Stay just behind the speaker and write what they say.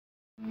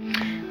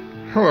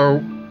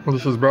Hello,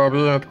 this is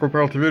Bobby at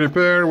Copal TV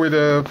Repair with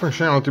a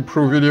functionality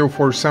proof video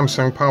for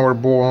Samsung power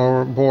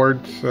board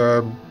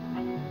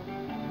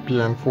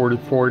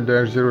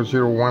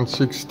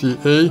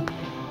BN44-00160A,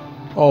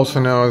 also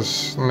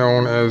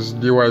known as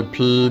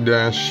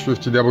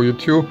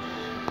DYP-50W2.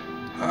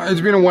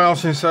 It's been a while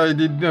since I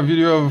did a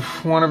video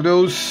of one of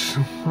those.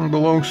 It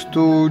belongs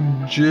to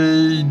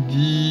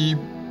J.D.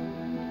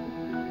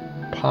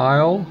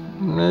 Pile,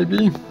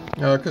 maybe.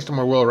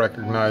 Customer will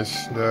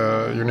recognize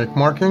the unique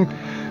marking.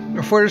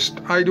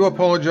 First, I do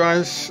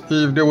apologize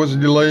if there was a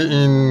delay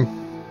in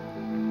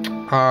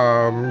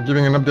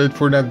giving an update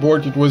for that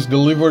board. It was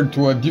delivered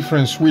to a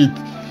different suite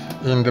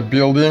in the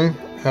building.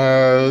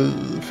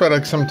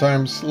 FedEx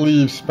sometimes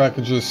leaves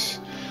packages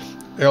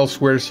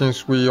elsewhere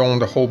since we own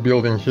the whole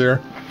building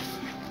here.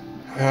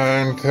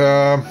 And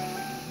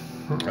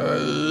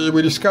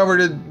we discovered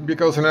it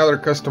because another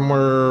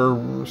customer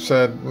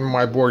said,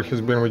 my board has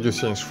been with you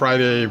since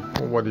Friday,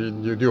 what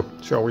did you do?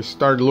 So we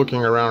started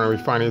looking around and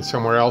we find it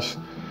somewhere else.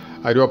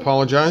 I do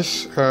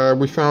apologize.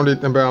 We found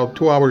it about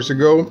 2 hours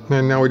ago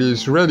and now it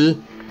is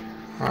ready.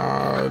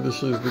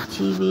 This is the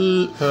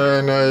TV,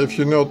 and if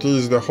you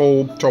notice, the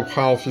whole top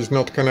half is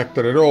not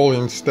connected at all.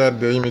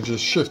 Instead, the image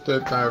is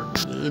shifted.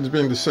 It's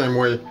been the same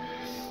way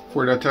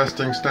for the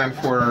testing stand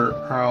for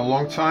a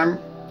long time.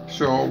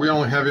 So we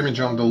only have image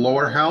on the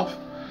lower half,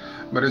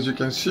 but as you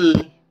can see,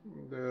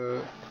 the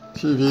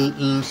TV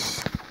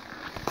is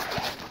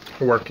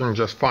working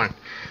just fine.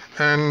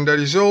 And that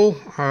is all.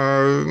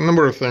 A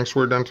number of things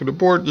were done to the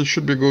board. It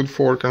should be good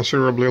for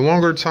considerably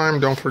longer time.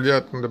 Don't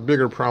forget, the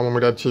bigger problem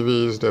with that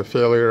TV is the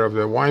failure of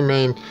the Y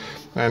main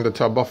and the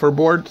top buffer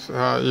board.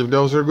 If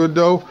those are good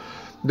though,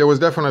 there was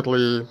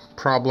definitely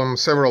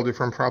several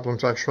different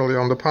problems actually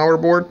on the power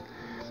board.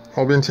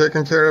 All been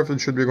taken care of.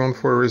 It should be going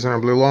for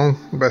reasonably long.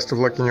 Best of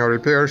luck in your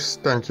repairs.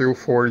 Thank you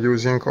for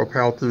using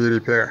Copal TV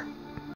Repair.